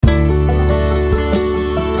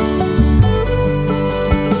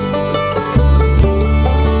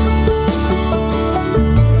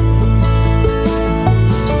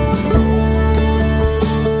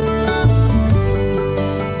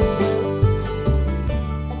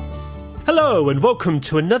Hello and welcome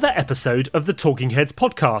to another episode of the Talking Heads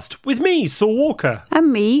podcast with me, Saul Walker.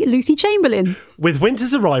 And me, Lucy Chamberlain. With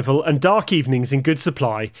winter's arrival and dark evenings in good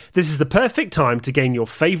supply, this is the perfect time to gain your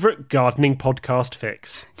favourite gardening podcast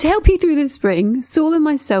fix. To help you through the spring, Saul and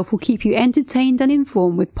myself will keep you entertained and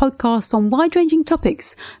informed with podcasts on wide-ranging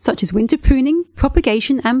topics such as winter pruning,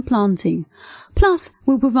 propagation and planting. Plus,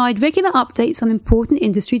 we'll provide regular updates on important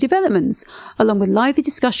industry developments, along with lively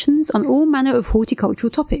discussions on all manner of horticultural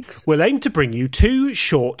topics. We'll aim to bring you 2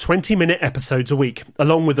 short 20-minute episodes a week,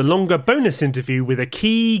 along with a longer bonus interview with a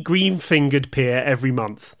key green-fingered peer every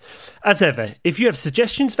month. As ever, if you have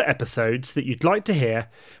suggestions for episodes that you'd like to hear,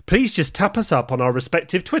 please just tap us up on our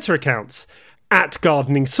respective Twitter accounts, at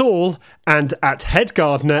Gardening Saul and at Head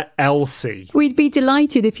Gardener LC. We'd be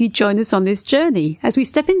delighted if you'd join us on this journey as we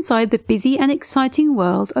step inside the busy and exciting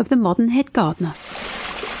world of the modern head gardener.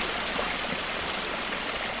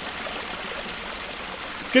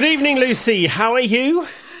 Good evening, Lucy. How are you?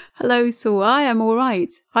 Hello, Saul. I am all right.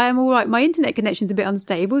 My internet connection's a bit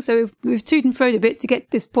unstable, so we've toed and froed a bit to get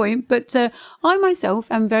to this point, but I myself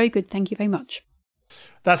am very good. Thank you very much.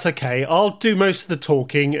 That's okay. I'll do most of the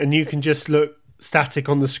talking and you can just look static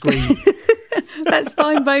on the screen. That's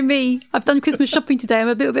fine by me. I've done Christmas shopping today. I'm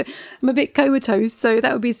a bit comatose, so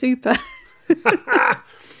that would be super.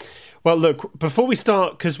 Well, look, before we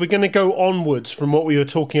start, because we're going to go onwards from what we were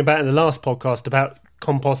talking about in the last podcast about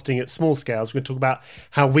composting at small scales, we're going to talk about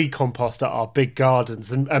how we compost at our big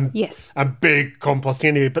gardens and yes, and big composting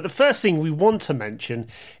anyway. But the first thing we want to mention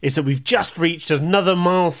is that we've just reached another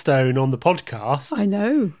milestone on the podcast. I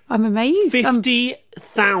know. I'm amazed.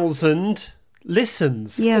 50,000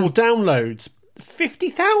 listens or downloads.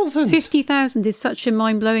 50,000. 50,000 is such a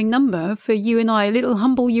mind-blowing number for you and I, little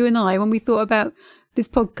humble you and I, when we thought about this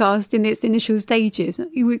podcast in its initial stages.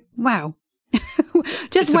 Wow.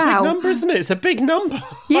 It's wow. a big number, isn't it? It's a big number.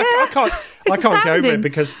 Yeah. I can't go over it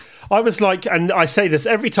because I was like, and I say this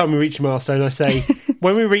every time we reach a milestone, I say,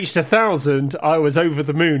 when we reached 1,000, I was over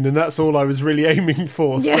the moon and that's all I was really aiming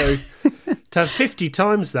for. Yeah. So to have 50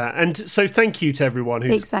 times that. And so thank you to everyone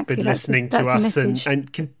who's been listening to us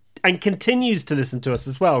and continues to listen to us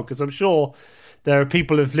as well, because I'm sure there are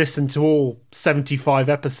people who've listened to all 75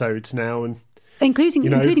 episodes now and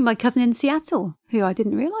including my cousin in Seattle, who I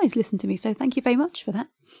didn't realise listened to me. So thank you very much for that.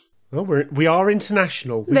 Well, we are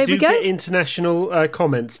international. We get international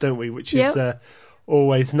comments, don't we? Which is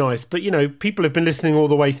always nice. But, people have been listening all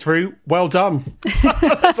the way through. Well done.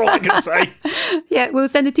 That's all I can say. Yeah, we'll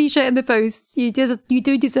send a T-shirt in the post. You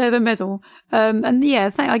do deserve a medal.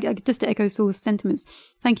 Just to echo Saul's sentiments,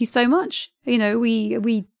 thank you so much.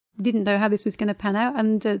 We didn't know how this was going to pan out,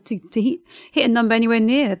 and to hit a number anywhere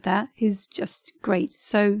near that is just great.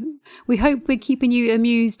 So we hope we're keeping you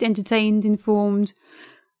amused, entertained, informed,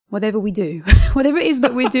 whatever we do. Whatever it is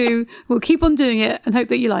that we do, we'll keep on doing it and hope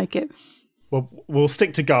that you like it. Well, we'll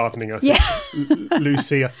stick to gardening, I think,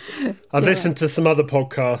 Lucy. I've listened to some other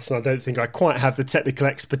podcasts and I don't think I quite have the technical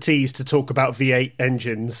expertise to talk about V8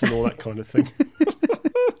 engines and all that kind of thing.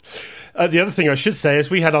 The other thing I should say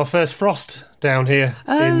is we had our first frost down here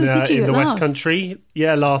in the West Country.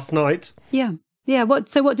 Yeah, last night. Yeah.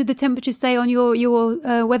 What did the temperature say on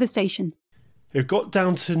your weather station? It got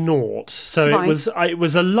down to 0. So it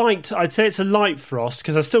was a light. I'd say it's a light frost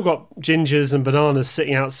because I still got gingers and bananas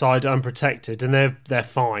sitting outside unprotected, and they're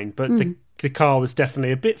fine. But the car was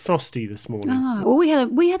definitely a bit frosty this morning. Well,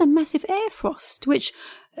 we had a massive air frost, which.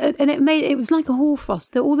 And it was like a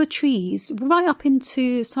hoarfrost. All the trees, right up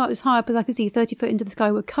into as high up as I could see, 30 foot into the sky,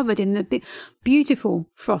 were covered in the beautiful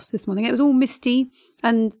frost this morning. It was all misty.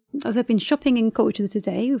 And as I've been shopping in Colchester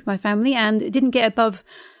today with my family, and it didn't get above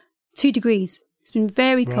 2 degrees. It's been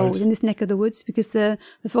very cold in this neck of the woods because the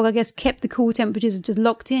fog, I guess, kept the cool temperatures just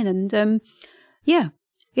locked in. And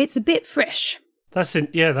it's a bit fresh. That's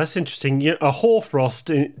interesting. A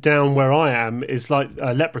hoarfrost down where I am is like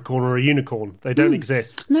a leprechaun or a unicorn. They don't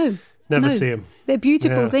exist. No. Never see them. They're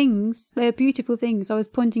beautiful things. They're beautiful things. I was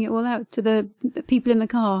pointing it all out to the people in the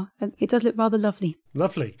car. And it does look rather lovely.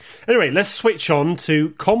 Lovely. Anyway, let's switch on to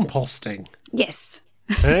composting. Yes.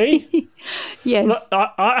 Hey? Yes.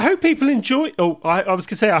 I hope people enjoy... Oh, I was going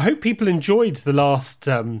to say, I hope people enjoyed the last...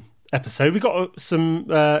 episode. We got some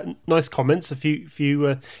nice comments, a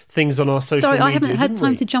few things on our social media. Sorry, I haven't had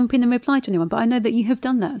time to jump in and reply to anyone, but I know that you have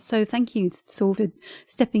done that. So thank you, Saul, for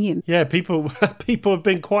stepping in. Yeah, people have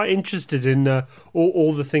been quite interested in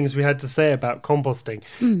all the things we had to say about composting.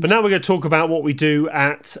 But now we're going to talk about what we do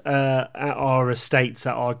at our estates,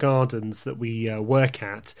 at our gardens that we work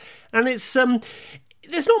at, and it's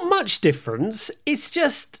there's not much difference. It's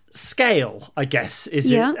just scale, I guess,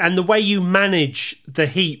 is it? And the way you manage the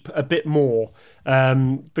heap a bit more.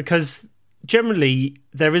 Because generally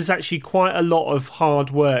there is actually quite a lot of hard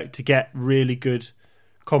work to get really good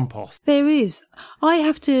compost. There is. I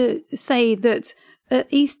have to say that at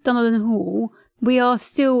East Donnellan Hall, we are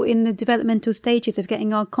still in the developmental stages of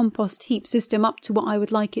getting our compost heap system up to what I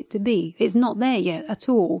would like it to be. It's not there yet at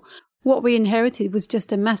all. What we inherited was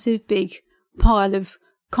just a massive big pile of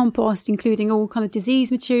compost, including all kind of disease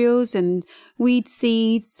materials and weed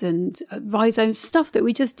seeds and rhizomes, stuff that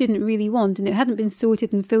we just didn't really want, and it hadn't been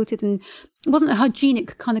sorted and filtered, and it wasn't a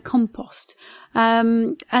hygienic kind of compost,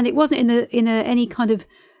 and it wasn't in any kind of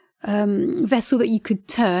vessel that you could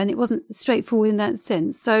turn. It wasn't straightforward in that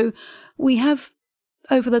sense. So we have,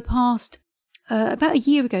 over the past about a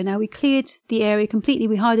year ago now, we cleared the area completely.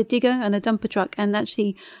 We hired a digger and a dumper truck and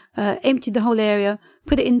actually emptied the whole area,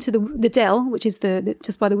 put it into the dell, which is the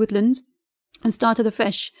just by the woodlands, and started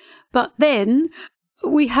afresh. But then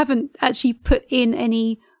we haven't actually put in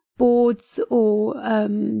any boards or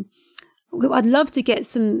I'd love to get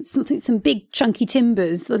some big chunky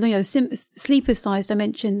timbers, sleeper-sized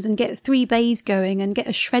dimensions, and get 3 bays going and get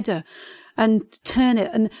a shredder and turn it,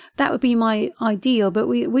 and that would be my ideal. But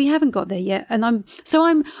we haven't got there yet, and I'm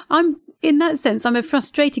in that sense I'm a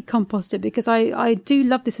frustrated composter, because I do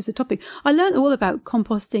love this as a topic. I learned all about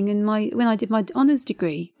composting when I did my honours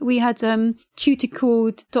degree. We had tutor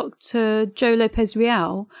called Dr. Joe Lopez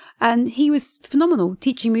Real, and he was phenomenal,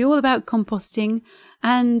 teaching me all about composting.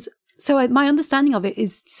 And so my understanding of it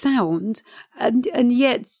is sound, and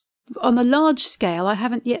yet on a large scale I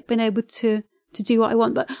haven't yet been able to do what I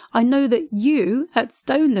want. But I know that you at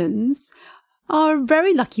Stonelands are a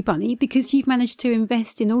very lucky bunny, because you've managed to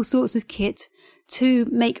invest in all sorts of kit to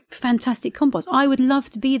make fantastic compost. I would love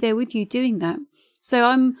to be there with you doing that. So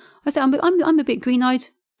I'm a bit green-eyed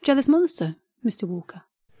jealous monster, Mr. Walker.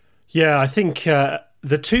 Yeah, I think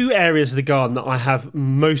the 2 areas of the garden that I have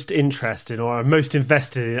most interest in, or I'm most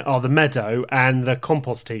invested in, are the meadow and the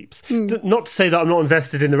compost heaps. Not to say that I'm not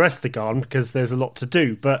invested in the rest of the garden, because there's a lot to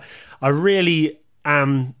do, but I really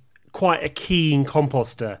am quite a keen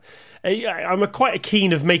composter. I'm quite a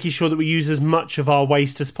keen of making sure that we use as much of our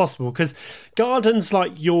waste as possible, because gardens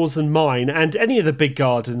like yours and mine, and any of the big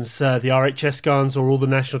gardens, the RHS gardens or all the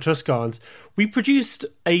National Trust gardens, we produced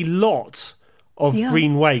a lot of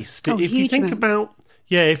green waste. If you think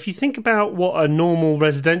about what a normal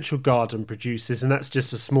residential garden produces, and that's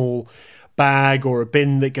just a small bag or a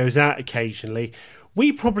bin that goes out occasionally,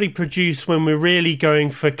 we probably produce, when we're really going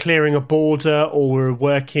for clearing a border or we're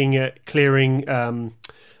working at clearing a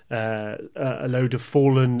load of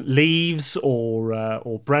fallen leaves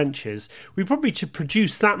or branches, we probably should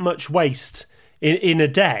produce that much waste in a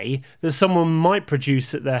day that someone might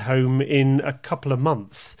produce at their home in a couple of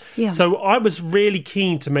months. Yeah. So I was really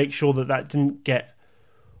keen to make sure that didn't get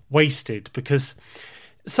wasted, because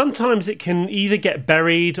sometimes it can either get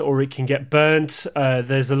buried or it can get burnt.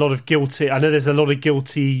 There's a lot of guilty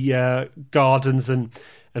gardens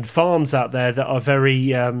and farms out there that are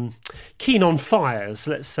very keen on fires,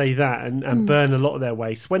 let's say that, and burn a lot of their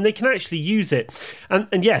waste when they can actually use it.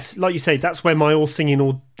 And yes, like you say, that's where my all singing,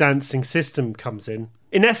 all dancing system comes in.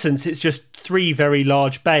 In essence, it's just 3 very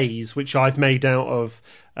large bays, which I've made out of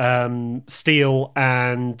steel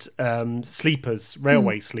and sleepers,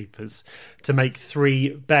 railway sleepers, to make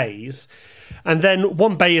 3 bays. And then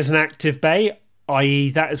 1 bay is an active bay, i.e.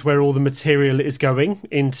 that is where all the material is going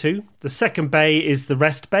into. The second bay is the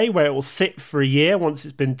rest bay, where it will sit for a year once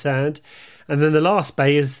it's been turned. And then the last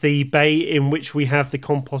bay is the bay in which we have the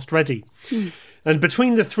compost ready. And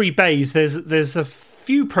between the 3 bays, there's a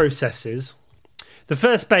few processes. The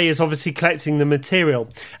first bay is obviously collecting the material,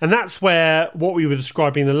 and that's where what we were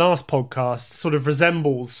describing in the last podcast sort of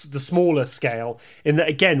resembles the smaller scale, in that,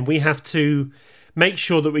 again, we have to make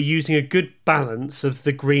sure that we're using a good balance of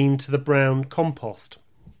the green to the brown compost.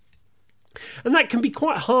 And that can be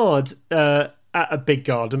quite hard at a big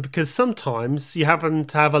garden, because sometimes you happen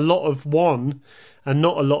to have a lot of one and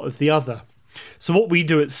not a lot of the other. So what we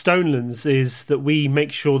do at Stonelands is that we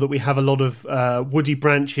make sure that we have a lot of woody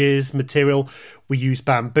branches, material. We use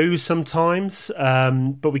bamboo sometimes,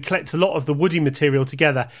 but we collect a lot of the woody material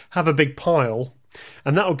together, have a big pile,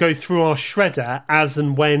 and that will go through our shredder as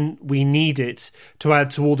and when we need it to add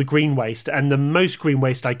to all the green waste. And the most green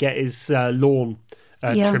waste I get is lawn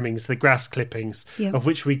trimmings, the grass clippings, of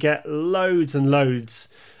which we get loads and loads,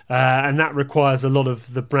 and that requires a lot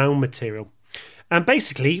of the brown material. And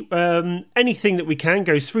basically, anything that we can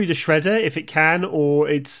goes through the shredder if it can, or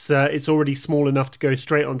it's already small enough to go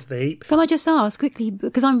straight onto the heap. Can I just ask quickly,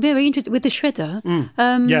 because I'm very interested with the shredder?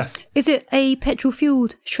 Yes. Is it a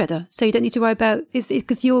petrol-fueled shredder? So you don't need to worry about...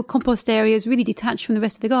 Because your compost area is really detached from the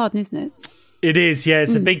rest of the garden, isn't it? It is, yeah.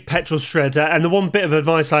 It's a big petrol shredder. And the one bit of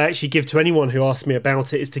advice I actually give to anyone who asks me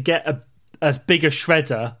about it is to get as big a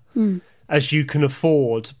shredder as you can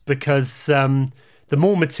afford, because the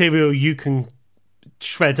more material you can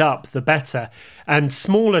shred up, the better. And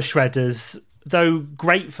smaller shredders, though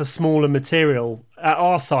great for smaller material, at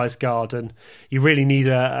our size garden, you really need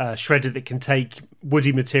a shredder that can take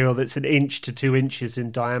woody material that's 1 inch to 2 inches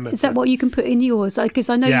in diameter. Is that what you can put in yours? Because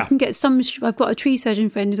I know you can get some. I've got a tree surgeon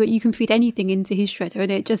friend where you can feed anything into his shredder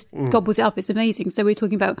and it just gobbles it up. It's amazing. So we're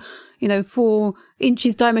talking about 4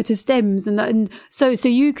 inches diameter stems, and so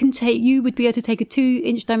you can take. You would be able to take a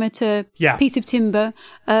 2-inch diameter piece of timber.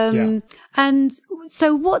 And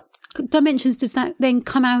so, what dimensions does that then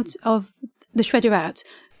come out of the shredder at?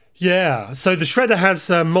 Yeah, so the shredder has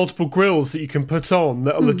multiple grills that you can put on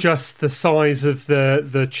that will adjust the size of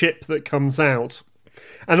the chip that comes out.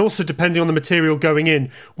 And also, depending on the material going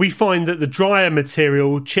in, we find that the drier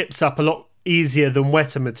material chips up a lot easier than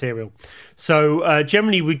wetter material. So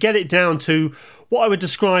generally, we get it down to what I would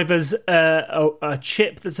describe as a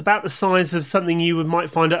chip that's about the size of something you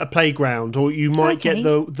might find at a playground, or you might get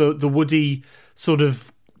the woody sort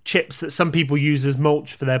of chips that some people use as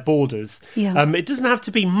mulch for their borders. It doesn't have to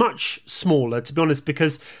be much smaller, to be honest,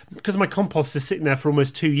 because my compost is sitting there for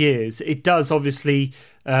almost 2 years. It does obviously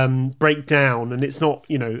break down, and it's not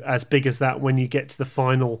as big as that when you get to the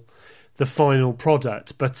final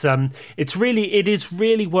product, but it is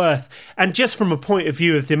really worth. And just from a point of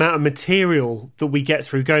view of the amount of material that we get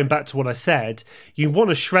through, going back to what I said, you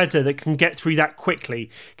want a shredder that can get through that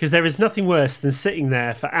quickly, because there is nothing worse than sitting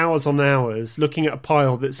there for hours on hours looking at a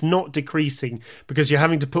pile that's not decreasing because you're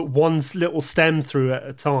having to put one little stem through at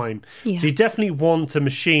a time. So you definitely want a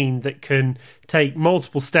machine that can take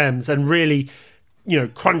multiple stems and really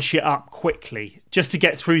crunch it up quickly just to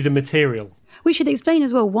get through the material. We should explain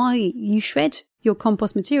as well why you shred your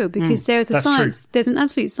compost material, because there's a science. True. There's an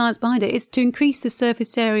absolute science behind it. It's to increase the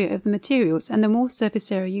surface area of the materials, and the more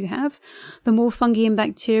surface area you have, the more fungi and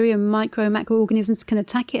bacteria, micro and macroorganisms can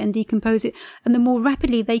attack it and decompose it, and the more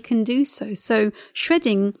rapidly they can do so. So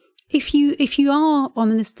shredding, if you are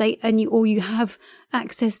on an estate and you have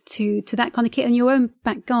access to that kind of kit in your own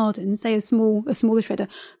back garden, say a smaller shredder,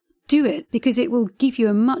 do it, because it will give you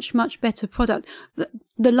a much, much better product.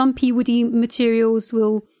 The lumpy woody materials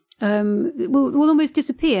will almost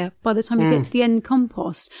disappear by the time you get to the end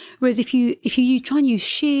compost. Whereas if you try and use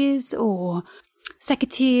shears or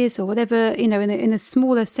secateurs or whatever, in a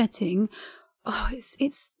smaller setting,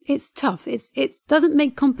 it's tough. It doesn't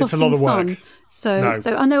make composting it's a lot of fun. Work.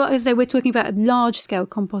 So I know, as I say, we're talking about large scale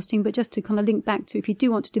composting, but just to kind of link back to, if you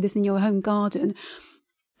do want to do this in your home garden,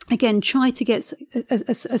 again, try to get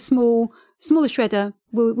a smaller shredder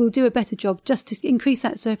will do a better job just to increase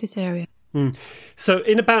that surface area. So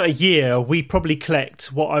in about a year, we probably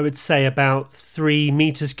collect what I would say about 3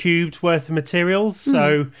 meters cubed worth of materials.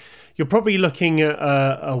 So you're probably looking at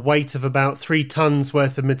a weight of about 3 tons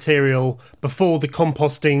worth of material before the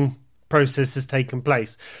composting process has taken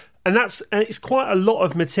place. And it's quite a lot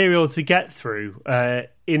of material to get through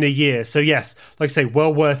in a year. So yes, like I say,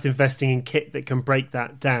 well worth investing in kit that can break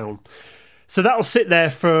that down. So that'll sit there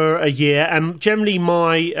for a year. And generally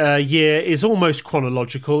my year is almost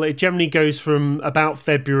chronological. It generally goes from about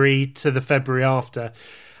February to the February after.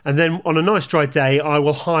 And then on a nice dry day, I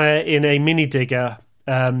will hire in a mini digger.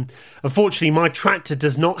 Unfortunately, my tractor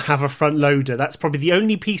does not have a front loader. That's probably the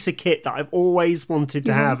only piece of kit that I've always wanted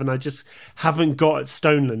to have, and I just haven't got at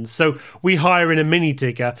Stonelands. So we hire in a mini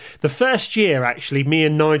digger. The first year, actually, me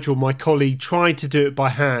and Nigel, my colleague, tried to do it by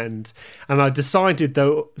hand, and I decided,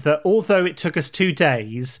 though, that although it took us 2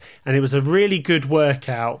 days and it was a really good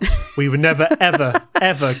workout, we were never, ever,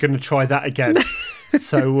 ever going to try that again.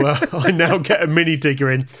 So I now get a mini digger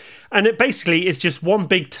in, and it basically is just one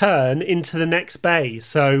big turn into the next bay.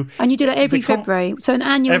 And you do that every February, so an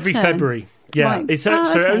annual every turn. February, yeah. Right. So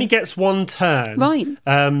it only gets one turn, right?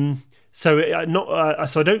 So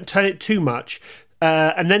I don't turn it too much.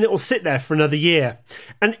 And then it will sit there for another year.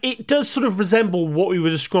 And it does sort of resemble what we were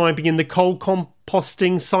describing in the cold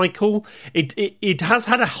composting cycle. It has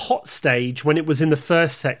had a hot stage when it was in the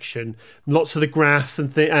first section. Lots of the grass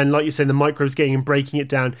and like you say, the microbes getting and breaking it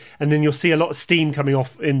down. And then you'll see a lot of steam coming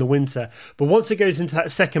off in the winter. But once it goes into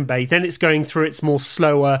that second bay, then it's going through its more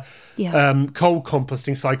slower cold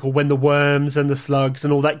composting cycle, when the worms and the slugs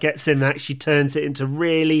and all that gets in and actually turns it into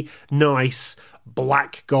really nice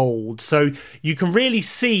black gold. So you can really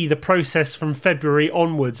see the process from February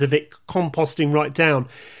onwards of it composting right down,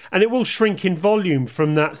 and it will shrink in volume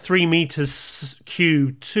from that 3 meters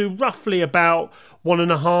cubed to roughly about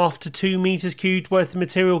 1.5 to 2 meters cubed worth of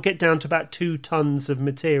material, get down to about 2 tons of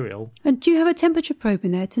material. And do you have a temperature probe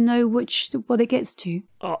in there to know what it gets to?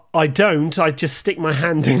 I don't. I just stick my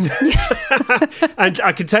hand in. And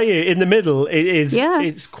I can tell you, in the middle,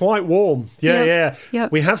 it's quite warm. Yeah.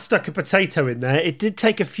 We have stuck a potato in there. It did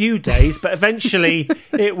take a few days, but eventually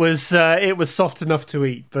it was soft enough to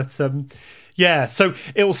eat. But so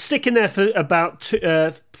it will stick in there for about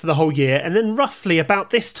for the whole year, and then roughly about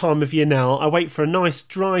this time of year now, I wait for a nice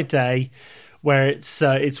dry day where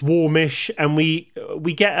it's warmish, and we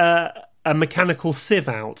get a mechanical sieve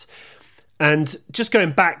out. And just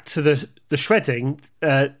going back to the shredding,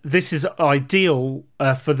 this is ideal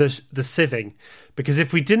for the sieving, because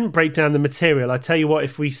if we didn't break down the material, I tell you what,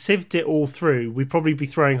 if we sieved it all through, we'd probably be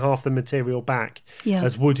throwing half the material back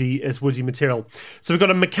as woody material. So we've got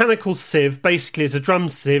a mechanical sieve. Basically, it's a drum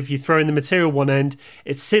sieve. You throw in the material one end,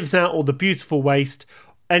 it sieves out all the beautiful waste.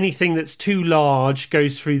 Anything that's too large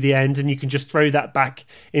goes through the end, and you can just throw that back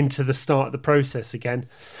into the start of the process again.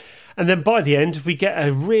 And then by the end, we get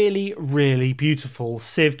a really, really beautiful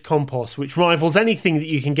sieved compost, which rivals anything that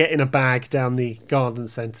you can get in a bag down the garden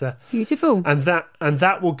centre. Beautiful. And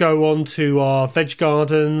that will go on to our veg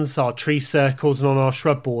gardens, our tree circles, and on our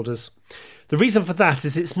shrub borders. The reason for that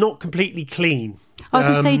is it's not completely clean. I was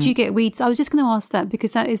going to say, do you get weeds? I was just going to ask that,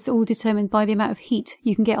 because that is all determined by the amount of heat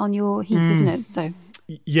you can get on your heap, isn't it? So...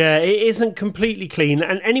 Yeah, it isn't completely clean.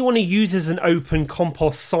 And anyone who uses an open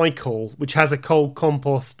compost cycle, which has a cold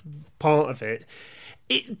compost part of it,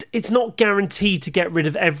 it's not guaranteed to get rid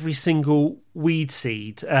of every single weed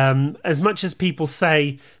seed. As much as people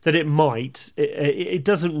say that it might, it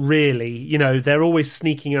doesn't really. They're always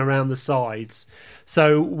sneaking around the sides.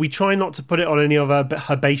 So we try not to put it on any of our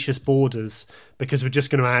herbaceous borders, because we're just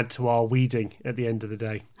going to add to our weeding at the end of the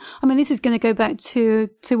day. I mean, this is going to go back to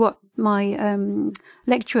what my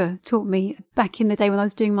lecturer taught me back in the day when I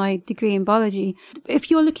was doing my degree in biology. If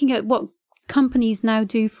you're looking at what companies now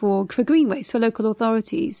do for green waste for local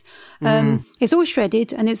authorities, it's all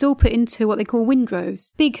shredded and it's all put into what they call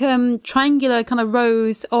windrows, big triangular kind of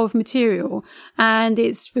rows of material, and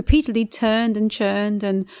it's repeatedly turned and churned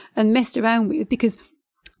and messed around with, because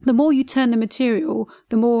the more you turn the material,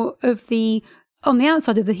 the more of on the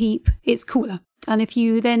outside of the heap, it's cooler. And if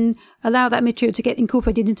you then allow that material to get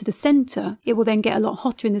incorporated into the centre, it will then get a lot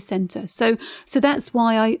hotter in the centre. So that's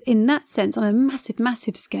why in that sense, on a massive,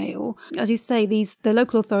 massive scale, as you say, the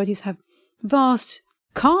local authorities have vast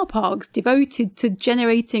car parks devoted to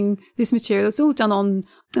generating this material. It's all done on,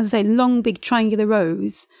 as I say, long, big triangular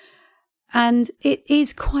rows. And it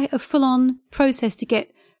is quite a full-on process to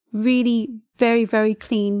get really very, very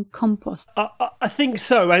clean compost. I think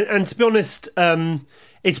so. And to be honest,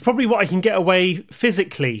 it's probably what I can get away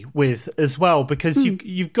physically with as well, because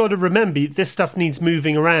you've got to remember, this stuff needs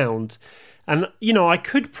moving around. And, I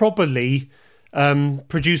could probably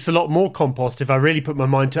produce a lot more compost if I really put my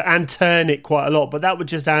mind to it, and turn it quite a lot, but that would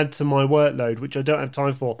just add to my workload, which I don't have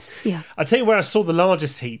time for. Yeah. I'll tell you where I saw the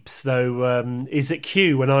largest heaps, though, is at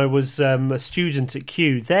Kew. When I was a student at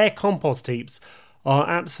Kew, their compost heaps are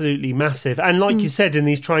absolutely massive, and like you said, in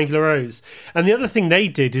these triangular rows. And the other thing they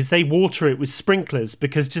did is they water it with sprinklers,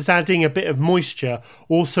 because just adding a bit of moisture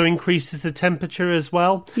also increases the temperature as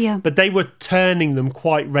well. Yeah. But they were turning them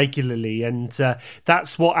quite regularly, and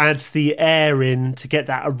that's what adds the air in to get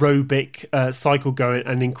that aerobic cycle going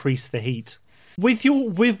and increase the heat. With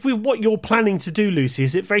what you're planning to do, Lucy,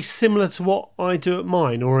 is it very similar to what I do at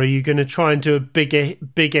mine, or are you going to try and do a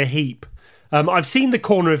bigger heap? I've seen the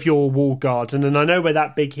corner of your wall garden, and I know where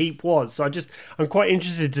that big heap was. So I'm quite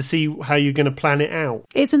interested to see how you're going to plan it out.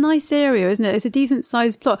 It's a nice area, isn't it? It's a decent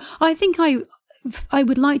sized plot. I think I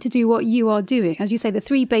would like to do what you are doing. As you say, the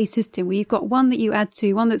 3-bay system, where you've got one that you add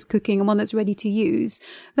to, one that's cooking and one that's ready to use.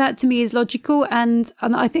 That to me is logical. And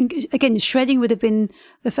I think, again, shredding would have been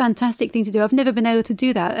the fantastic thing to do. I've never been able to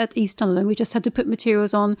do that at East London. We just had to put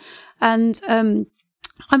materials on. And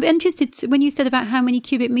I'm interested when you said about how many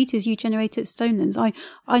cubic meters you generate at Stonelands.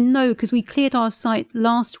 I know, because we cleared our site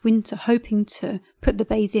last winter hoping to put the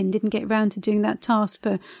bays in, didn't get around to doing that task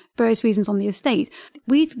for various reasons on the estate.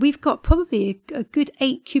 We've got probably a good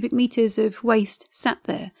 8 cubic meters of waste sat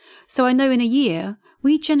there. So I know in a year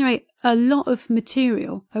we generate a lot of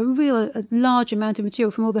material, a large amount of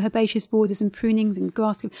material from all the herbaceous borders and prunings and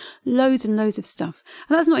grass, loads and loads of stuff.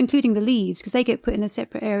 And that's not including the leaves, because they get put in a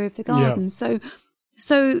separate area of the garden. Yeah.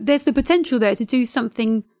 So there's the potential there to do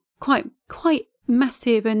something quite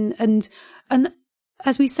massive, and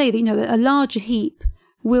as we say, a larger heap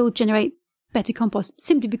will generate better compost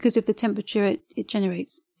simply because of the temperature it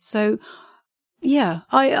generates. So yeah,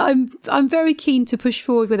 I'm very keen to push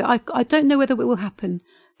forward with it. I don't know whether it will happen,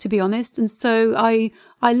 to be honest. And so I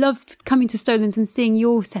loved coming to Stonelands and seeing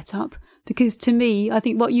your setup, because to me, I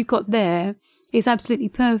think what you've got there is absolutely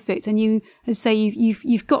perfect. And you, as I say,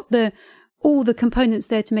 you've got all the components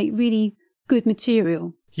there to make really good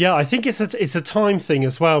material. Yeah, I think it's a time thing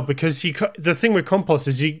as well, because the thing with compost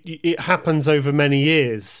is it happens over many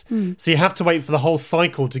years, so you have to wait for the whole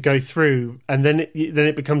cycle to go through, and then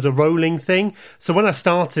it becomes a rolling thing. So when I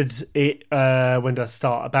started it, when did I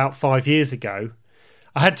start? About 5 years ago,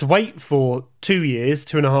 I had to wait for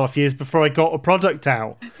 2.5 years before I got a product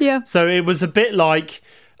out. Yeah. So it was a bit like,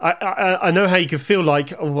 I know how you can feel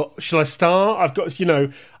like, oh, well, shall I start? I've got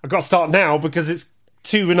to start now because it's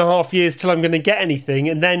 2.5 years till I'm going to get anything,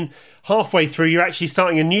 and then halfway through you're actually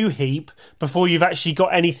starting a new heap before you've actually got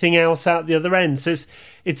anything else out the other end. So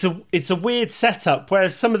it's a weird setup.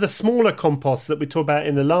 Whereas some of the smaller composts that we talked about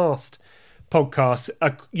in the last podcast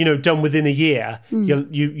are done within a year.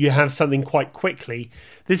 You have something quite quickly.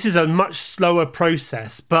 This is a much slower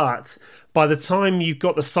process, but by the time you've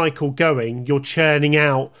got the cycle going, you're churning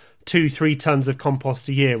out 2-3 tons of compost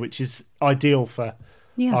a year, which is ideal for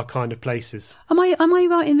our kind of places. Am I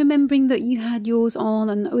right in remembering that you had yours on,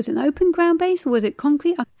 and was it an open ground base or was it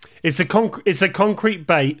concrete? It's a concrete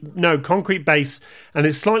base. No, concrete base, and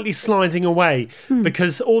it's slightly sliding away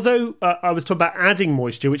because although I was talking about adding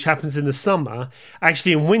moisture, which happens in the summer,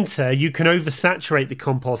 actually in winter you can oversaturate the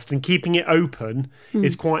compost, and keeping it open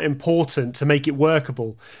is quite important to make it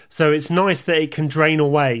workable. So it's nice that it can drain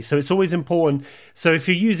away. So it's always important. So if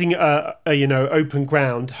you're using open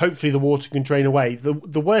ground, hopefully the water can drain away.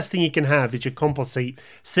 The worst thing you can have is your compost heap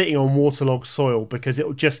sitting on waterlogged soil, because it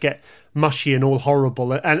will just get mushy and all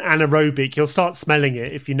horrible and anaerobic. You'll start smelling it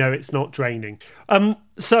if you know it's not draining.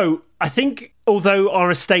 So I think although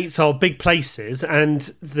our estates are big places and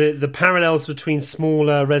the parallels between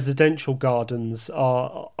smaller residential gardens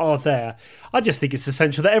are there, I just think it's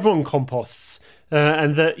essential that everyone composts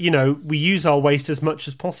and that we use our waste as much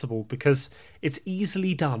as possible, because it's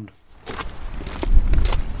easily done.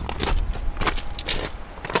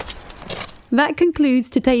 That concludes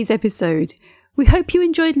today's episode. We hope you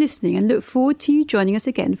enjoyed listening and look forward to you joining us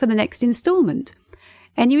again for the next instalment.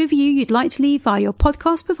 Any review you'd like to leave via your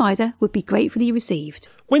podcast provider would be gratefully received.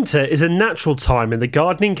 Winter is a natural time in the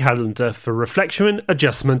gardening calendar for reflection,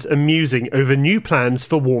 adjustment and musing over new plans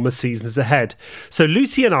for warmer seasons ahead. So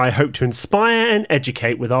Lucy and I hope to inspire and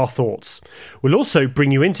educate with our thoughts. We'll also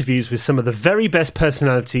bring you interviews with some of the very best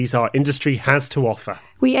personalities our industry has to offer.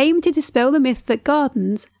 We aim to dispel the myth that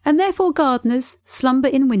gardens, and therefore gardeners, slumber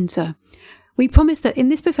in winter. We promise that in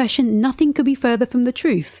this profession nothing could be further from the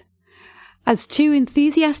truth. As two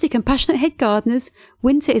enthusiastic and passionate head gardeners,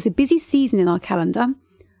 winter is a busy season in our calendar.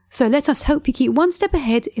 So let us help you keep one step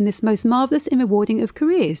ahead in this most marvellous and rewarding of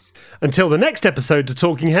careers. Until the next episode of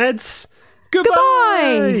Talking Heads,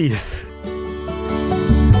 goodbye!